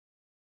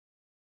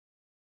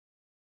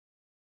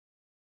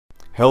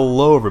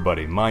Hello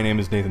everybody, my name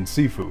is Nathan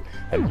Sifu,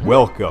 and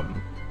welcome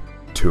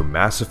to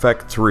Mass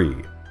Effect 3.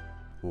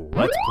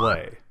 Let's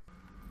Play.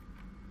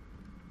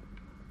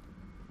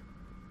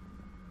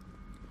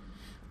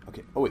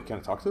 Okay, oh wait, can I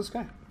talk to this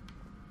guy?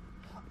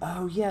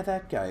 Oh yeah,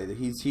 that guy.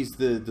 He's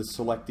the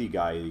selectee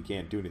guy you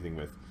can't do anything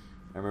with.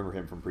 I remember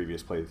him from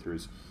previous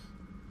playthroughs.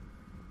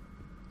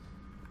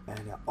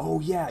 And, oh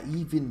yeah,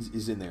 Even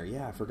is in there.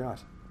 Yeah, I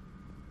forgot.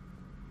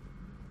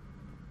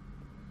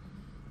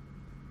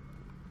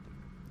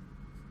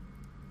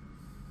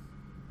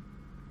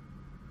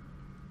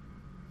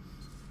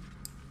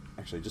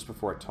 Actually, just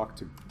before I talk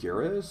to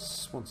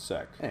Garrus, one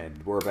sec.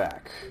 And we're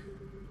back.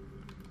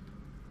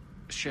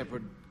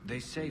 Shepard, they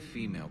say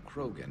female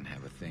Krogan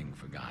have a thing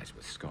for guys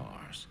with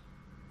scars.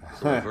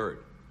 So I've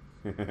heard.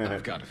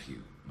 I've got a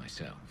few,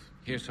 myself.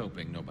 Here's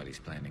hoping nobody's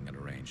planning an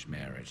arranged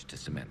marriage to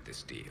cement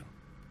this deal.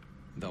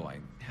 Though I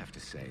have to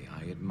say,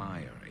 I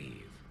admire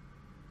Eve.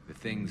 The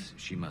things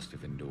she must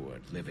have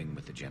endured living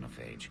with the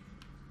genophage.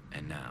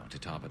 And now, to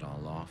top it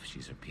all off,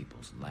 she's her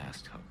people's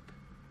last hope.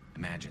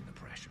 Imagine the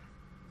pressure.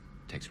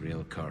 Takes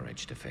real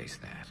courage to face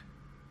that.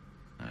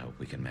 I hope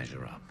we can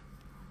measure up.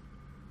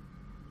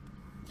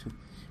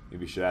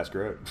 Maybe you should ask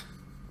her out.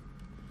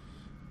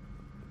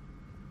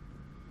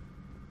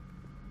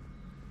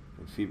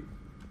 And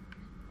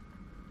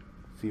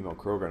female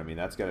Krogan, I mean,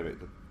 that's gotta be... I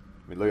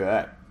mean, look at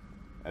that.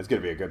 That's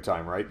gonna be a good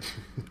time, right? Okay,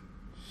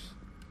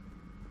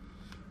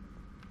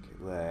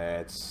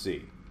 let's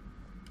see.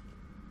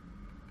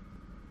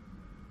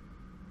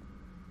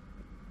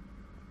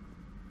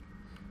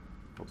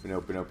 Open. Still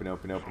relying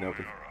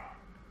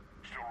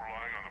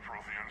on the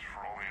Protheans for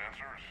all the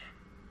answers?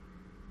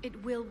 It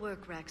will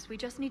work, Rex. We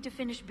just need to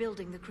finish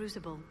building the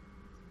Crucible.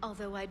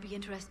 Although I'd be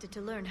interested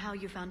to learn how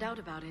you found out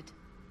about it.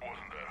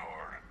 Wasn't that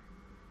hard.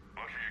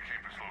 Lucky you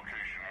keep its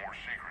location more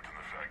secret than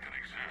the fact it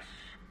exists.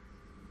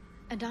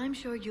 And I'm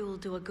sure you'll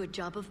do a good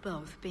job of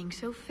both, being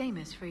so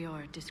famous for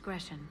your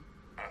discretion.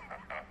 My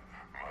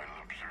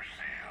lips are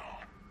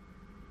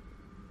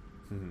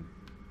sealed.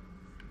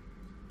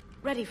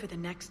 Ready for the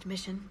next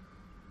mission?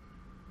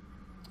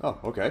 Oh,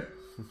 okay.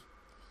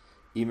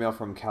 Email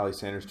from Callie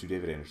Sanders to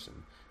David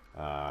Anderson.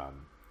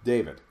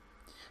 David,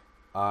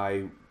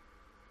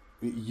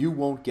 you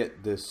won't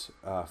get this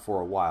for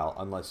a while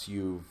unless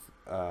you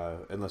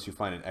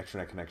find an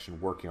extranet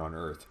connection working on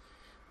Earth.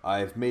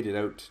 I've made it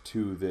out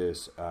to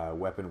this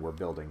weapon we're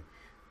building.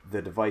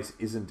 The device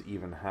isn't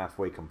even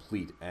halfway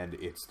complete, and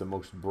it's the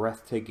most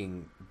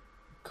breathtaking,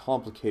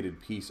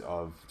 complicated piece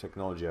of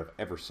technology I've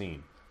ever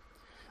seen.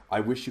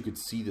 I wish you could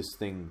see this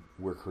thing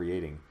we're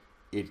creating.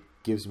 It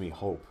gives me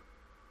hope.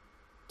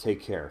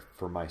 Take care,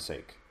 for my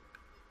sake.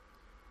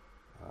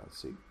 Let's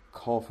see.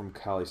 Call from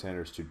Callie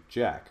Sanders to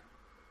Jack.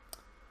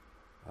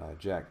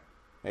 Jack.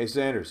 Hey,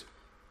 Sanders.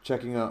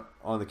 Checking up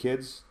on the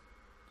kids?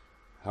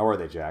 How are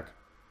they, Jack?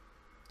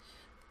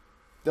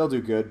 They'll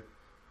do good.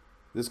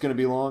 This gonna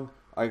be long?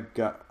 I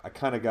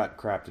kind of got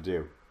crap to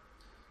do.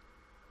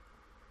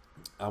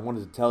 I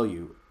wanted to tell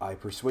you, I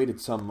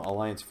persuaded some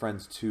Alliance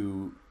friends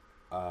to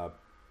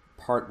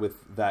part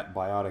with that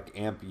biotic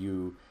amp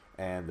you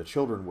and the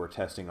children were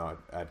testing on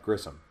at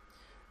Grissom.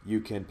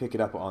 You can pick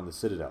it up on the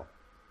Citadel.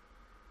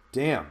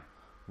 Damn,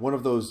 one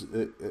of those,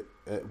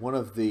 one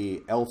of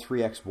the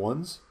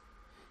L3X1s?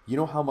 You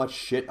know how much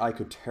shit I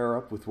could tear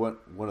up with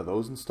one of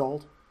those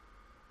installed?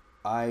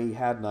 I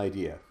had an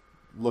idea.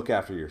 Look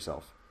after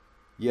yourself.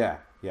 Yeah,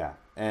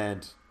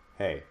 and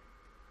hey,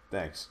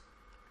 thanks.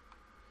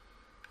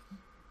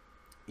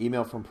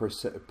 Email from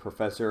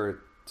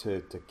Professor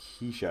to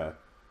Keisha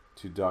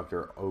to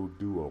Dr.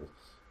 O'Doul.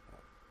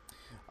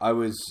 I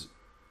was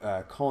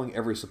calling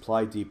every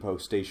supply depot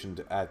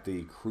stationed at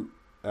the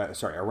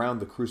around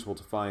the Crucible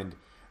to find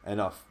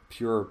enough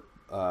pure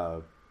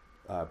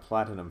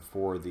platinum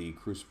for the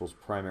Crucible's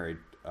primary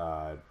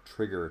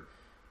trigger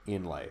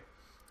inlay.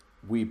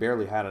 We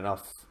barely had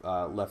enough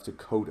left to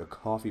coat a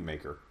coffee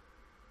maker.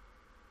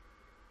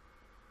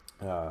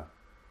 An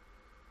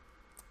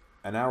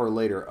hour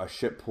later, a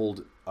ship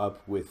pulled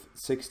up with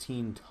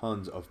 16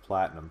 tons of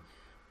platinum,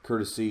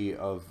 courtesy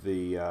of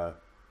the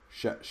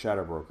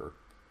Shadow Broker.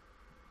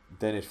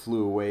 Then it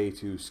flew away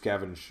to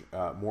scavenge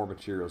more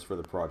materials for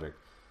the project.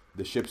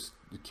 The ship's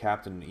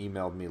captain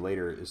emailed me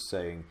later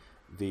saying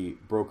the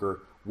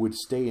broker would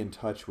stay in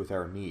touch with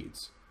our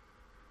needs.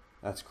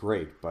 That's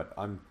great, but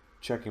I'm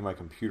checking my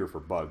computer for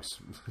bugs.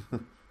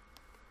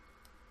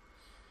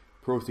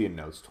 Prothean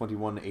Notes,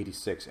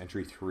 2186,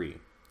 Entry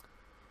 3.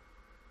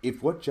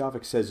 If what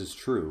Javik says is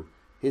true,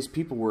 his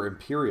people were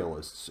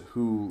imperialists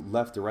who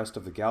left the rest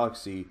of the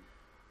galaxy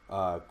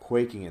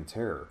quaking in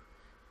terror.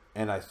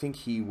 And I think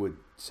he would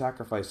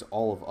sacrifice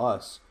all of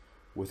us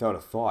without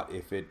a thought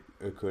if it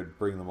could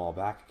bring them all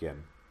back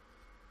again.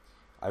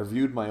 I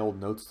reviewed my old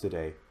notes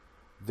today.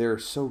 They're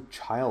so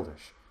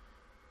childish.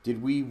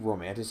 Did we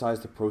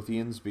romanticize the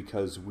Protheans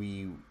because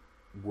we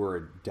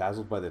were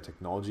dazzled by the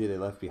technology they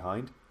left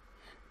behind?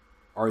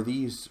 Are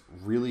these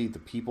really the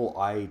people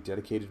I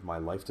dedicated my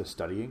life to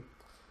studying?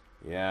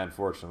 Yeah,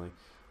 unfortunately.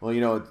 Well, you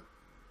know,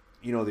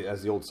 you know,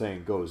 as the old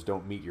saying goes,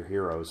 don't meet your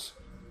heroes.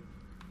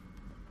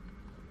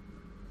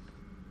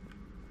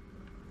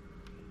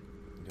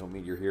 Don't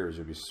meet your heroes,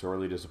 you'll be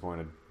sorely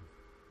disappointed.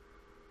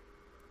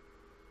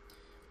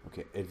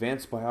 Okay,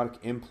 advanced biotic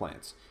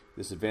implants.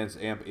 This advanced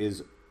amp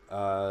is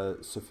a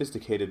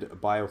sophisticated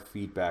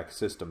biofeedback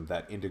system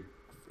that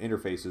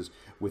interfaces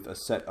with a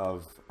set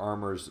of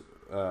armor's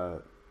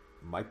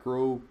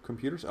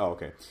microcomputers. Oh,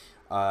 okay.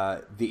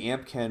 The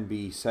amp can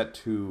be set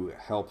to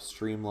help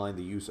streamline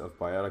the use of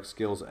biotic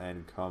skills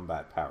and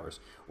combat powers,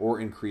 or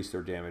increase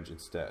their damage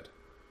instead.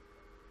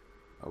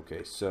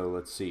 Okay, so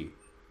let's see.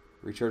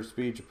 Recharge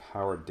speed,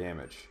 power,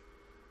 damage.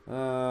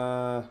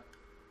 I'd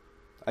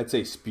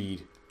say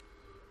speed.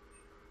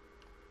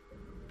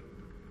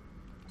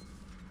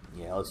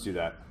 Yeah, let's do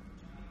that.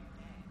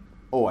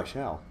 Oh, I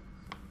shall.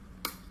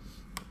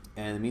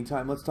 And in the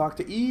meantime, let's talk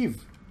to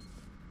Eve.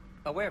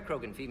 Aware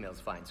Krogan females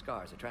find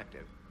scars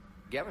attractive.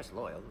 Garrus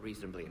loyal,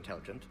 reasonably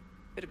intelligent,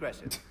 bit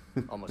aggressive,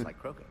 almost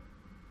like Krogan.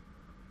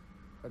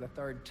 For the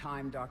third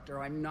time, Doctor,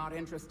 I'm not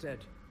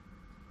interested.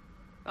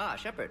 Ah,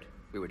 Shepard.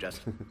 We were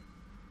just...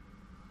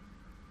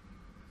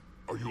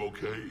 Are you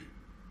okay?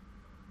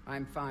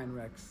 I'm fine,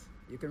 Rex.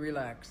 You can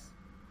relax.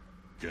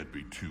 Can't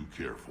be too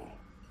careful,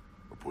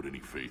 or put any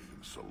faith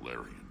in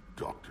Solarian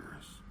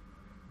doctors.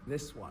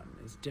 This one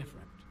is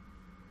different.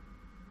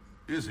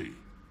 Is he?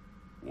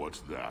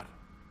 What's that?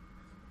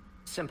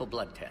 Simple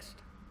blood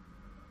test.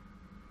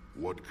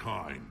 What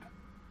kind?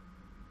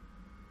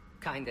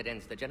 Kind that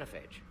ends the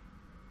genophage.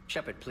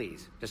 Shepard,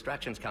 please.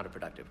 Distraction's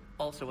counterproductive.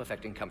 Also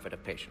affecting comfort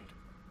of patient.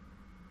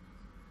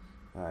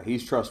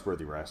 He's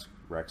trustworthy, Rex.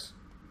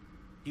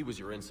 He was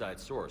your inside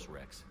source,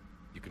 Rex.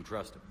 You can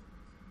trust him.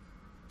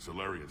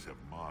 Solarians have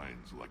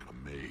minds like a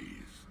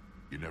maze.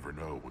 You never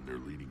know when they're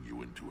leading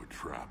you into a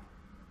trap.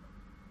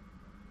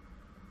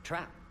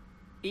 Trap?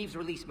 Eve's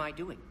release my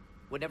doing.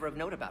 Would never have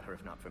known about her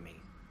if not for me.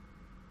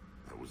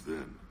 That was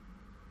then.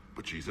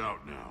 But she's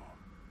out now.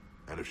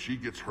 And if she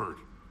gets hurt,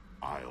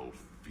 I'll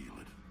feel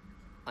it.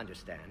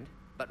 Understand.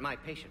 But my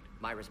patient,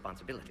 my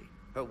responsibility.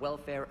 Her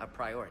welfare a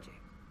priority.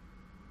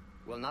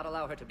 Will not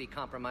allow her to be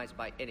compromised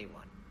by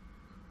anyone.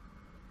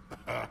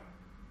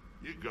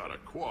 You got a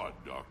quad,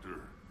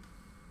 Doctor.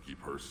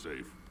 Keep her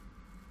safe.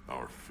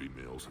 Our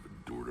females have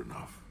endured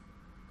enough.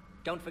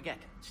 Don't forget,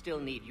 still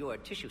need your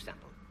tissue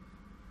sample.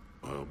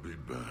 I'll be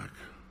back.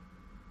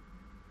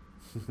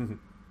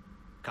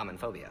 Common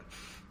phobia.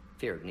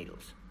 Fear of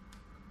needles.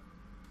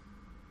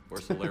 We're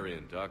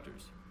Solarian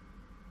doctors.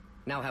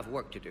 Now have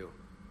work to do.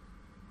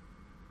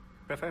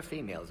 Prefer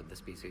females of the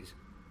species.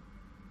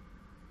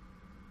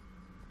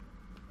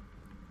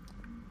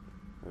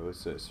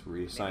 What's this?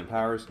 Reassign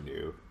powers?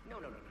 No. No.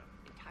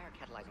 Entire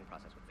catalyzing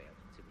process would fail.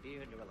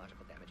 Severe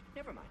neurological damage.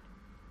 Never mind.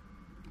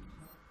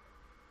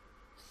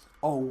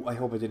 Oh, I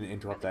hope I didn't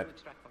interrupt that. To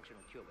extract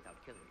functional cure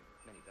without killing you.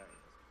 Many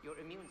variables. Your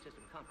immune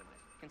system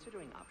compromised.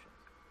 Considering options.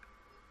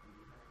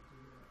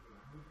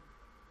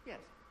 Yes.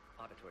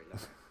 Auditory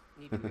learning.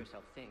 Need to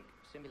yourself think,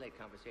 simulate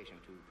conversation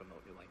to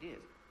promote new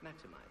ideas,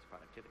 maximize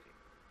productivity.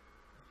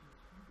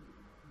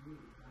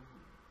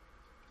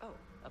 Oh,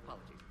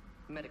 apologies.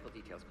 Medical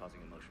details causing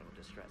emotional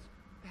distress.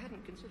 I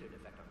hadn't considered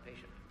effect on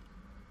patient.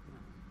 No,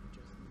 it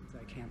just means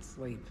I can't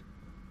sleep.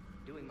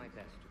 Doing my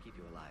best to keep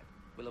you alive.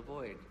 Will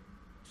avoid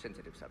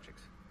sensitive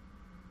subjects.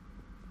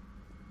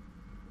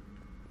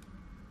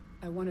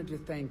 I wanted to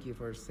thank you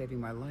for saving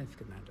my life,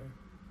 Commander.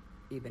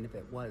 Even if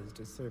it was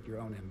to serve your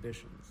own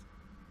ambitions.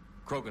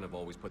 Krogan have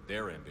always put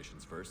their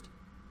ambitions first.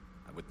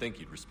 I would think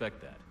you'd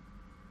respect that.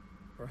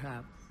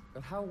 Perhaps.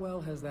 But how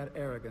well has that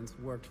arrogance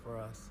worked for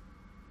us?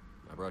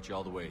 I brought you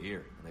all the way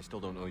here, and I still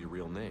don't know your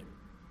real name.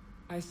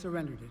 I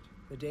surrendered it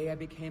the day I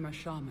became a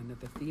shaman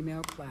of the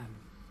female clan.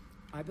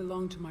 I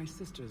belong to my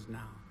sisters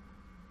now.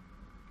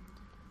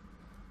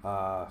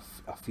 A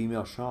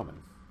female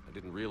shaman. I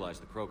didn't realize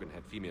the Krogan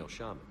had female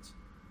shamans.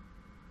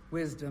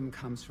 Wisdom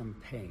comes from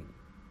pain,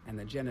 and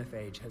the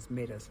genophage has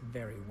made us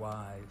very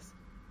wise.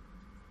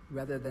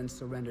 Rather than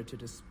surrender to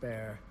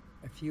despair,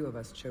 a few of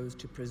us chose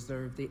to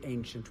preserve the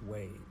ancient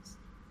ways.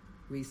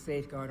 We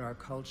safeguard our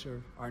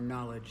culture, our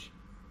knowledge,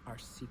 our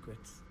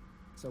secrets.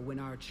 So when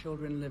our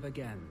children live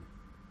again,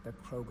 the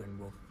Krogan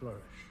will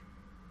flourish.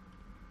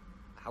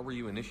 How were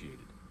you initiated?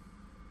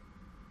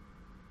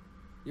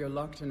 You're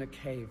locked in a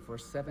cave for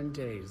 7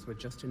 days with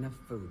just enough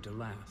food to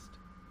last.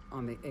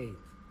 On the 8th,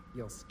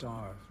 you'll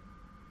starve.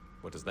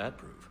 What does that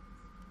prove?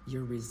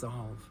 Your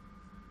resolve.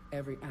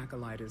 Every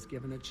acolyte is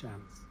given a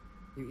chance.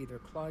 You either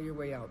claw your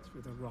way out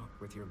through the rock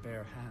with your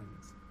bare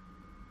hands,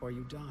 or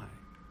you die.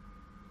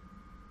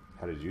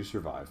 How did you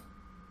survive?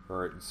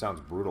 Or it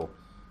sounds brutal.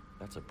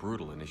 That's a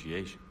brutal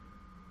initiation.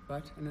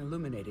 But an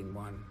illuminating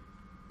one.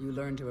 You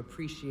learn to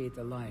appreciate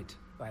the light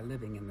by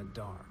living in the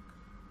dark.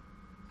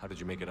 How did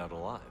you make it out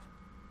alive?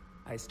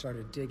 I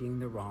started digging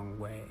the wrong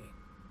way.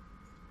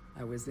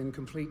 I was in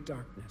complete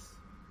darkness.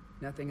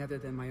 Nothing other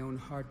than my own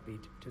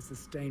heartbeat to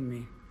sustain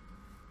me.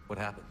 What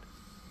happened?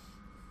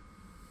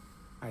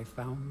 I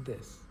found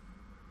this.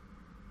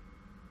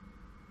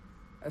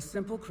 A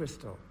simple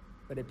crystal,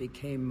 but it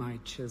became my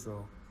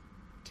chisel.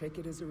 Take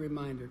it as a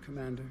reminder,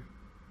 Commander.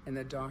 In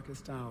the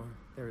darkest hour,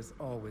 there is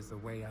always a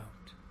way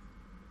out.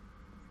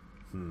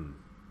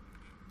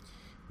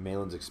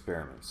 Malin's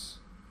experiments.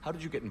 How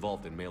did you get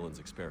involved in Malin's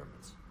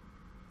experiments?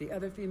 The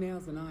other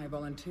females and I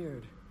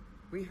volunteered.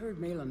 We heard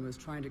Malin was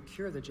trying to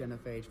cure the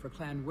genophage for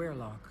Clan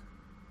Weirlock.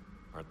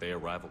 Aren't they a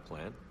rival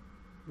clan?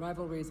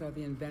 Rivalries are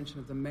the invention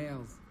of the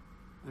males.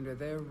 Under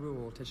their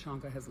rule,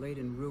 Tuchanka has laid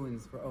in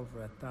ruins for over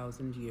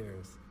 1,000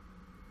 years.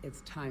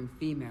 It's time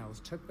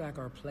females took back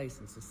our place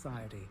in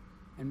society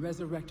and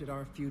resurrected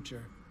our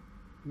future.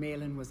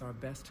 Malin was our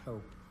best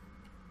hope.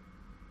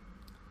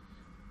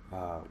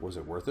 Was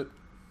it worth it?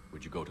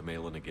 Would you go to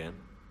Malin again?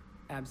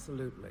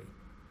 Absolutely.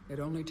 It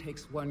only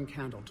takes one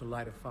candle to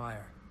light a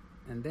fire,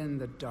 and then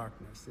the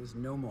darkness is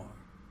no more.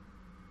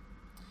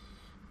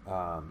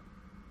 I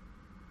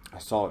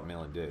saw what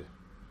Malin did.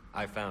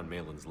 I found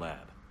Malin's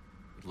lab.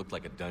 It looked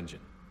like a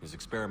dungeon. His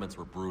experiments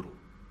were brutal.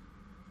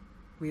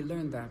 We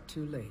learned that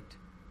too late.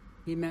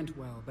 He meant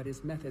well, but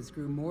his methods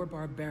grew more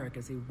barbaric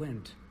as he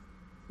went.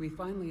 We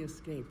finally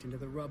escaped into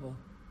the rubble.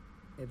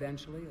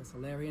 Eventually, a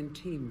Solarian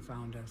team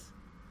found us.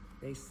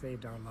 They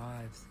saved our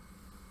lives.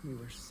 We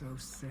were so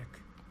sick.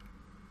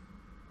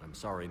 I'm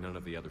sorry none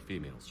of the other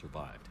females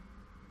survived.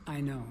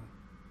 I know.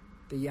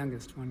 The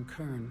youngest one,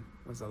 Kern,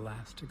 was the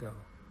last to go.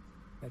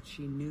 But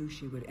she knew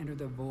she would enter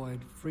the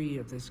void free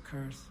of this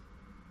curse,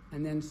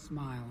 and then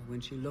smile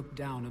when she looked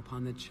down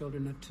upon the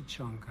children of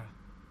Tuchanka.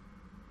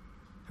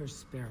 Her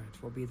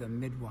spirit will be the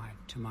midwife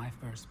to my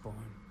firstborn.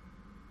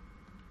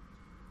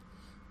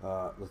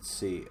 Let's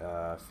see.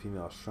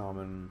 Female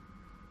shaman.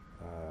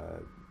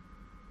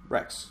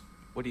 Rex.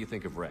 What do you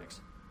think of Rex?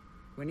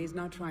 When he's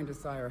not trying to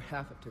sire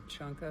half of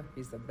Tuchanka,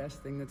 he's the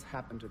best thing that's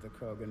happened to the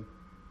Krogan.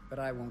 But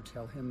I won't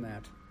tell him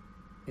that.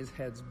 His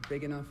head's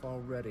big enough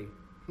already.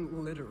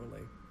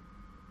 Literally.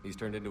 He's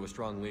turned into a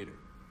strong leader.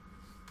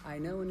 I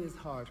know in his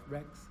heart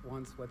Rex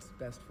wants what's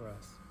best for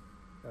us.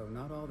 Though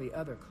not all the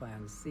other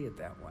clans see it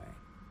that way.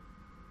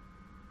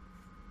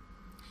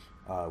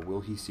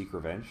 Will he seek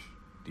revenge?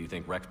 Do you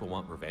think Rex will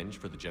want revenge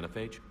for the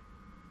genophage?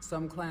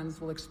 Some clans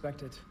will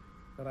expect it,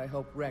 but I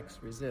hope Rex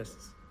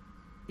resists.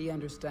 He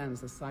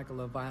understands the cycle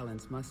of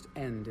violence must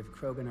end if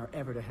Krogan are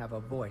ever to have a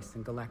voice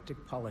in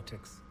galactic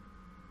politics.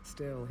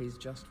 Still, he's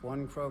just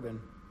one Krogan.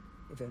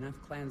 If enough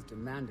clans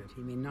demand it,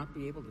 he may not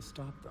be able to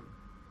stop them.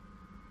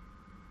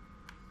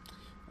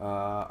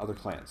 Other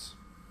clans.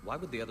 Why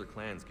would the other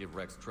clans give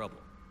Rex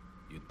trouble?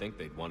 You'd think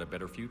they'd want a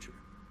better future.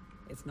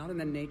 It's not in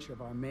the nature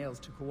of our males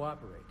to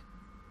cooperate.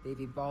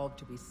 They've evolved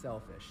to be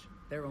selfish.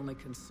 Their only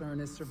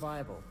concern is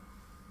survival.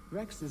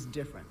 Rex is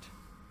different.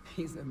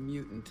 He's a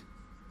mutant.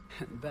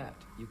 And that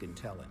you can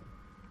tell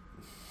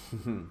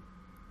him.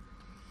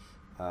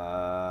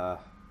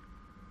 Let's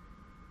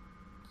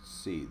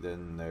see,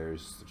 then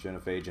there's the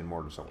genophage and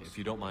mortal souls. If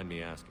you don't mind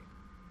me asking,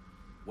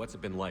 what's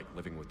it been like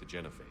living with the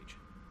genophage?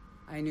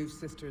 I knew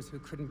sisters who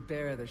couldn't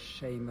bear the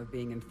shame of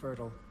being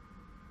infertile.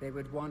 They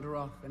would wander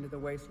off into the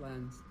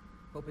wastelands,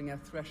 hoping a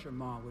thresher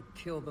maw would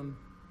kill them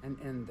and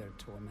end their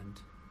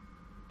torment.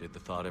 Did the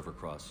thought ever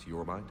cross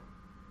your mind?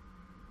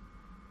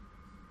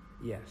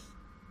 Yes.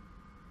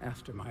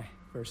 After my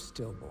first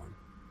stillborn.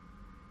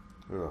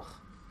 Ugh.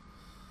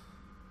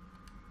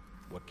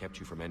 What kept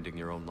you from ending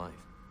your own life?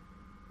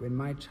 When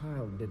my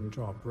child didn't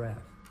draw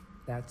breath,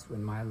 that's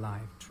when my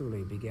life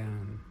truly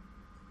began.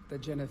 The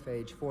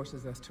genophage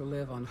forces us to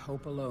live on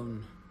hope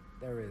alone.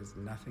 There is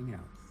nothing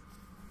else.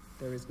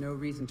 There is no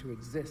reason to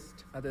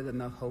exist other than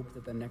the hope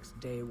that the next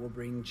day will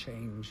bring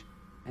change.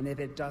 And if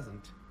it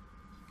doesn't,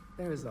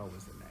 there is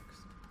always the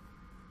next.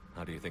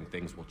 How do you think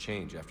things will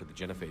change after the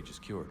genophage is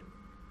cured?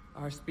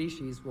 Our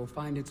species will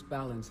find its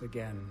balance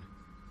again.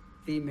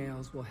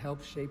 Females will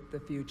help shape the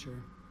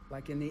future,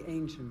 like in the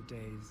ancient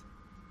days,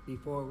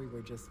 before we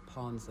were just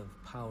pawns of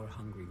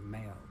power-hungry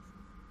males.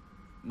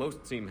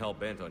 Most seem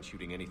hell-bent on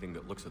shooting anything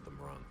that looks at them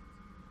wrong.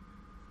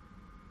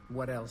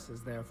 What else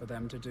is there for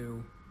them to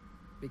do?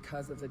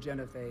 Because of the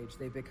genophage,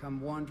 they've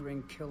become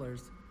wandering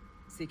killers,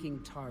 seeking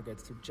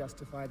targets to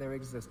justify their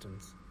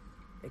existence,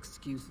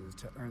 excuses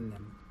to earn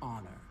them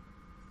honor.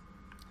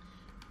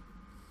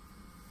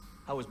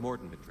 How has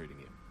Morton been treating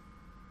you?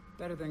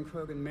 Better than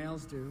Krogan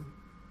males do.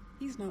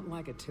 He's not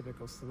like a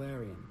typical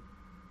Solarian.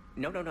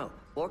 No.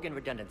 Organ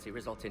redundancy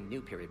results in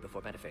new period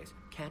before metaphase.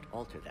 Can't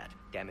alter that.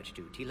 Damage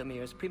to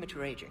telomeres,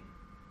 premature aging.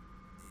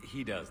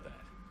 He does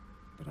that.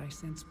 But I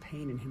sense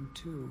pain in him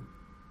too.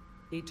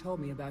 He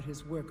told me about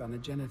his work on the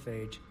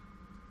genophage.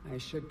 I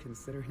should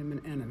consider him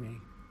an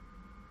enemy.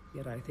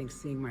 Yet I think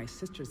seeing my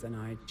sisters and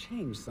I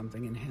changed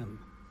something in him.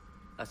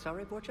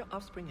 Sorry, but your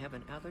offspring have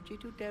an allergy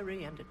to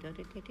dairy and...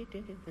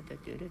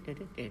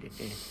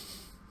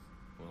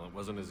 Well, it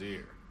wasn't his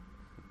ear.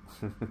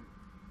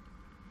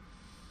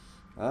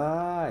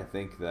 I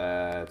think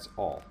that's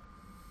all.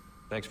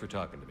 Thanks for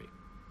talking to me.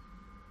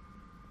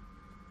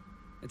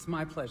 It's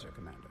my pleasure,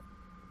 Commander.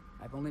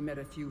 I've only met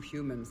a few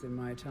humans in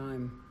my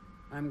time.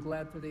 I'm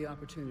glad for the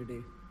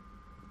opportunity.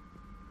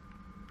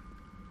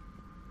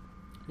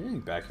 Anything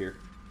back here?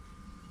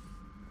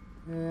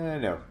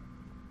 No.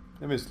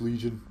 I miss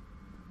Legion.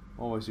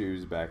 Almost here,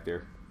 he's back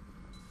there.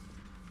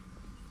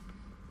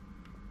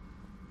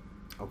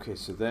 Okay,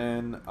 so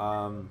then,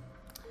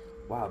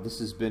 wow, this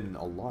has been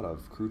a lot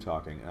of crew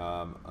talking.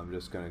 I'm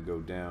just going to go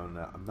down.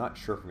 I'm not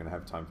sure if I'm going to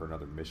have time for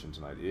another mission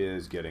tonight. It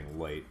is getting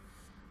late,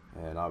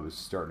 and I was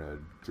starting to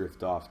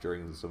drift off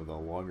during some of the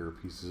longer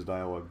pieces of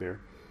dialogue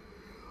there.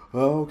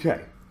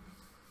 Okay.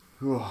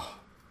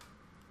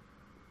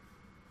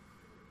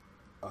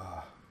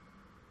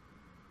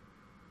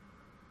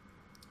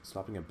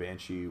 Stopping a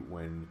Banshee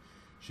when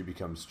she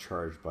becomes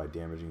charged by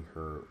damaging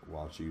her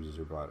while she uses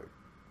her body.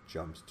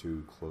 Jumps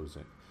to close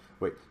in.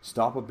 Wait,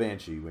 stop a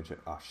Banshee when she...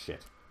 Oh,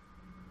 shit.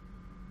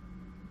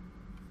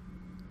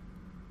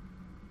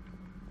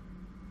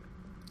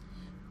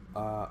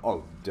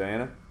 Oh,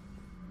 Diana?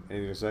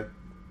 Anything to say?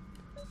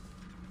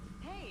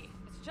 Hey,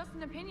 it's just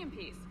an opinion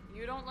piece.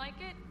 You don't like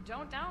it?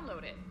 Don't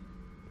download it.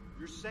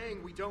 You're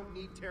saying we don't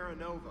need Terra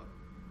Nova.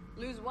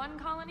 Lose 1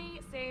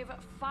 colony, save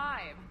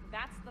 5.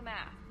 That's the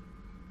math.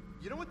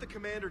 You know what the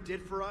commander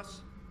did for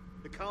us?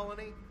 The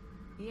colony?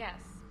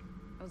 Yes.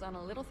 I was on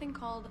a little thing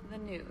called the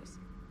news.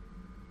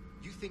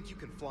 You think you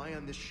can fly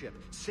on this ship,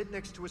 sit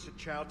next to us at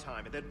chow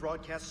time, and then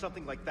broadcast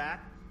something like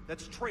that?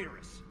 That's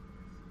traitorous.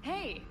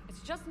 Hey, it's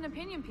just an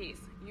opinion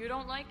piece. You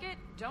don't like it?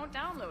 Don't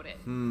download it.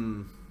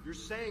 You're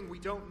saying we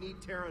don't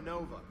need Terra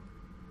Nova.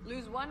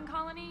 Lose 1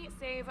 colony,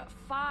 save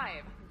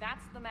 5.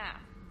 That's the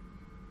math.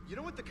 You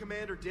know what the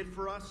commander did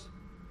for us?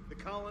 The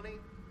colony?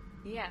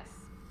 Yes.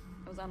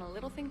 I was on a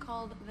little thing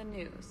called the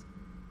news.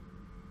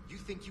 You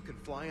think you can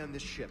fly on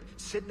this ship,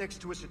 sit next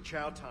to us at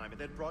chow time,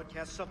 and then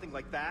broadcast something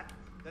like that?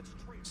 That's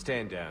traitorous.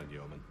 Stand down,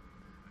 Yeoman.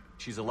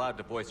 She's allowed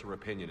to voice her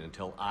opinion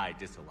until I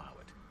disallow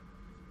it.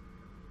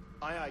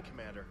 Aye, aye,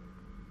 Commander.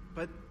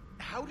 But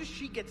how does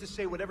she get to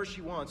say whatever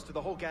she wants to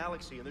the whole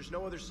galaxy and there's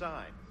no other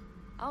side?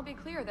 I'll be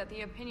clear that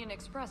the opinion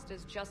expressed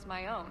is just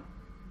my own.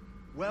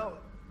 Well,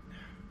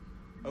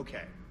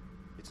 okay.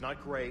 It's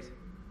not great,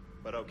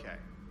 but okay.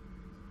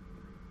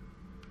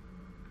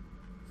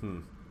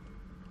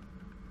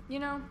 You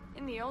know,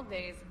 in the old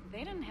days, they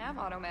didn't have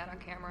automat on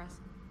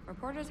cameras.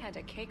 Reporters had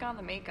to cake on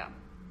the makeup.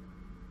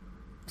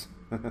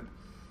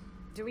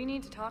 Do we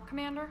need to talk,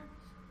 Commander?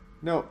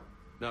 No.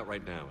 Not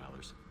right now,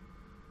 Allers.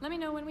 Let me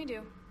know when we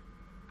do.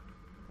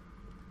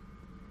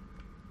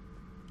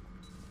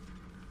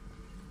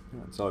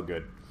 Yeah, it's all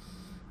good.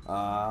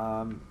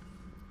 Let's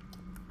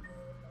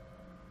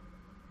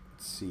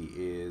see,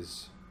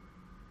 is...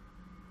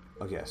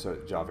 Okay, so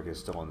Javik is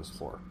still on this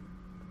floor.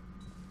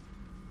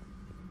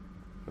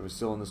 I was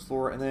still on this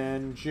floor, and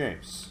then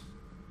James.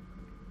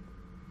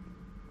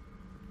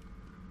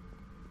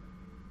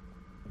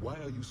 Why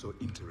are you so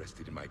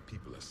interested in my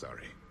people,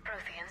 Asari?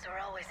 Protheans are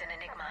always an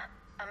enigma,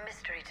 a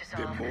mystery to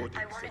They're solve. more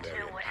I wanted to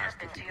know what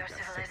happened to your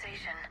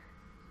civilization.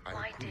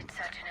 Why did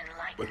such an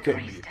enlightened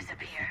race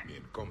disappear? Me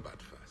in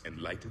combat first.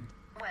 Enlightened?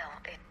 Well,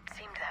 it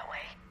seemed that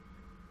way.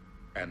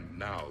 And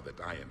now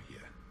that I am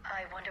here,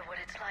 I wonder what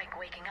it's like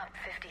waking up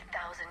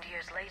 50,000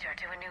 years later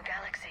to a new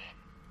galaxy.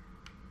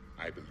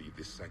 I believe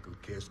this cycle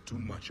cares too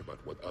much about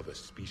what other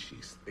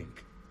species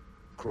think.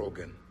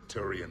 Krogan,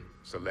 Turian,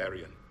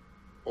 Solarian,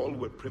 all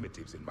were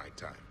primitives in my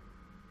time.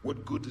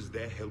 What good does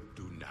their help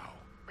do now?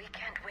 We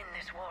can't win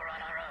this war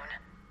on our own.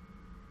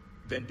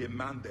 Then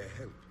demand their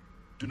help.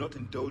 Do not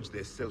indulge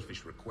their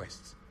selfish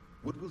requests.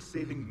 What will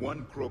saving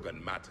 1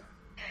 Krogan matter?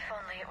 If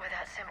only it were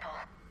that simple.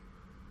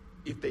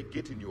 If they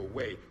get in your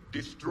way,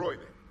 destroy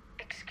them.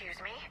 Excuse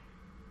me?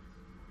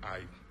 I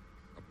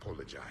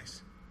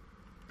apologize.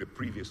 The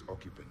previous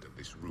occupant of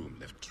this room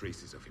left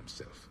traces of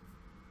himself.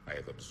 I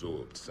have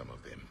absorbed some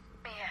of them.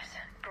 Yes,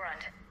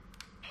 Grunt.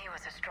 He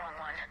was a strong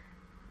one.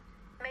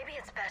 Maybe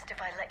it's best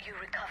if I let you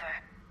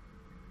recover.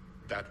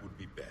 That would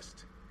be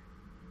best.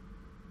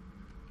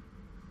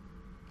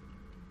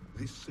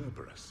 This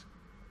Cerberus,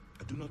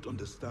 I do not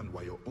understand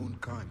why your own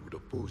kind would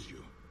oppose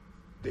you.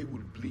 They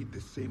will bleed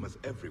the same as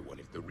everyone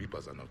if the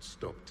Reapers are not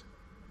stopped.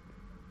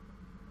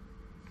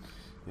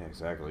 Yeah,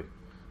 exactly.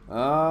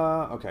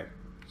 Okay.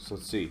 So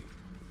let's see.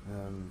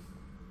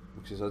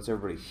 Okay, so that's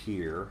everybody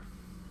here.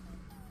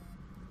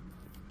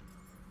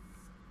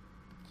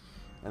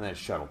 And then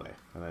Shuttle Bay.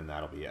 And then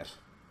that'll be it.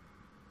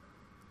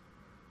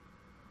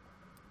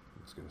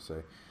 I was gonna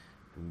say.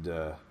 And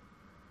I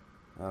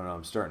don't know,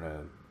 I'm starting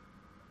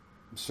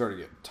to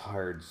get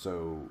tired,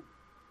 so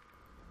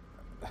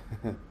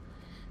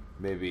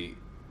maybe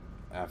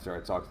after I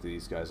talk to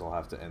these guys I'll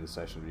have to end the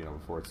session, you know,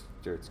 before it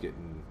starts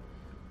getting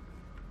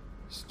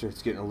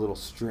a little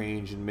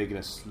strange and make it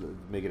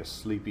a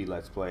sleepy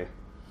let's play.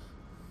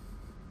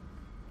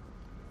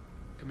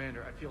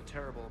 Commander, I feel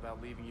terrible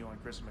about leaving you on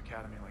Grissom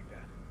Academy like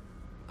that.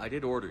 I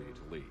did order you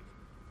to leave.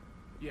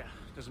 Yeah,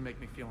 doesn't make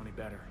me feel any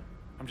better.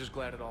 I'm just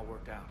glad it all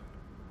worked out.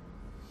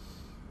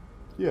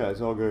 Yeah,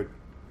 it's all good.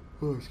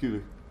 Oh, excuse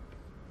me.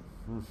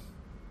 Okay,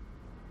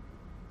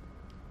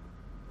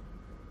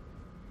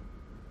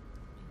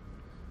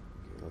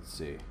 let's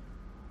see.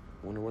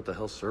 Wonder what the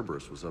hell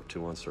Cerberus was up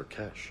to on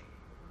Surkesh.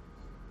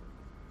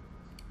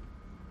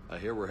 I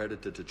hear we're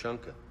headed to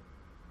Tuchanka.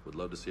 Would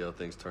love to see how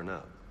things turn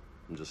out.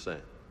 I'm just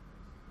saying.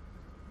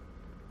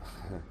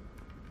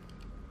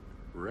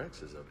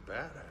 Rex is a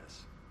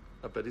badass.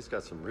 I bet he's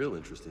got some real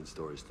interesting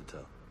stories to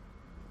tell.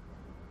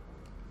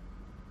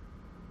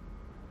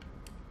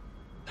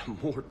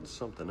 Morton's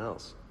something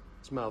else.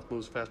 His mouth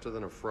moves faster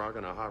than a frog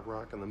on a hot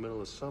rock in the middle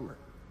of summer.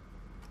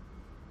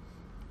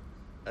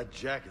 That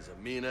Jack is a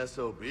mean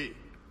SOB,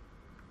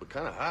 but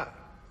kind of hot.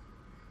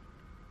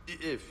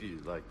 If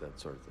you like that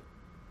sort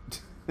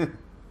of thing.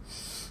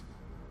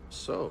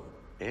 So,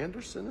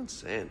 Anderson and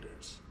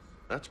Sanders.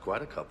 That's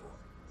quite a couple.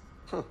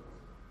 Huh.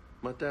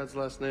 My dad's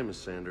last name is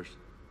Sanders.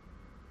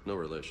 No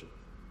relation.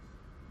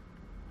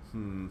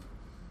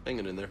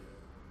 Hanging in there.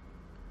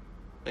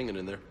 Hanging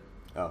in there.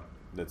 Oh,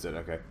 that's it,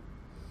 okay.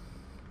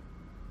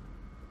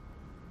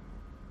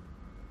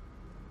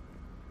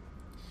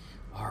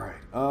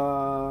 Alright,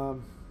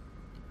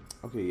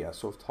 okay, yeah,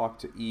 so I've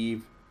talked to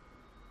Eve.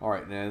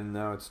 Alright, and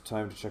now it's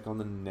time to check on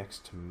the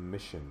next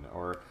mission.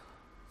 Or,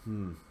 I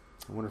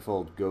wonder if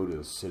I'll go to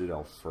the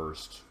Citadel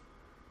first.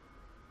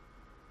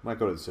 Might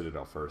go to the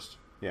Citadel first.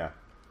 Yeah.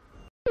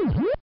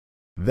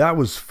 That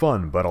was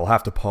fun, but I'll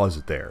have to pause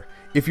it there.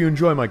 If you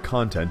enjoy my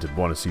content and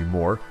want to see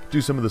more,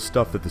 do some of the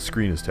stuff that the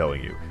screen is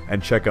telling you,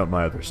 and check out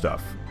my other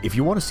stuff. If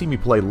you want to see me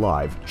play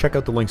live, check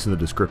out the links in the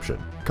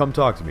description. Come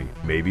talk to me,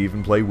 maybe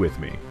even play with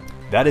me.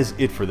 That is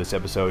it for this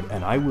episode,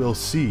 and I will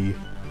see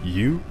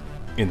you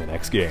in the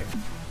next game.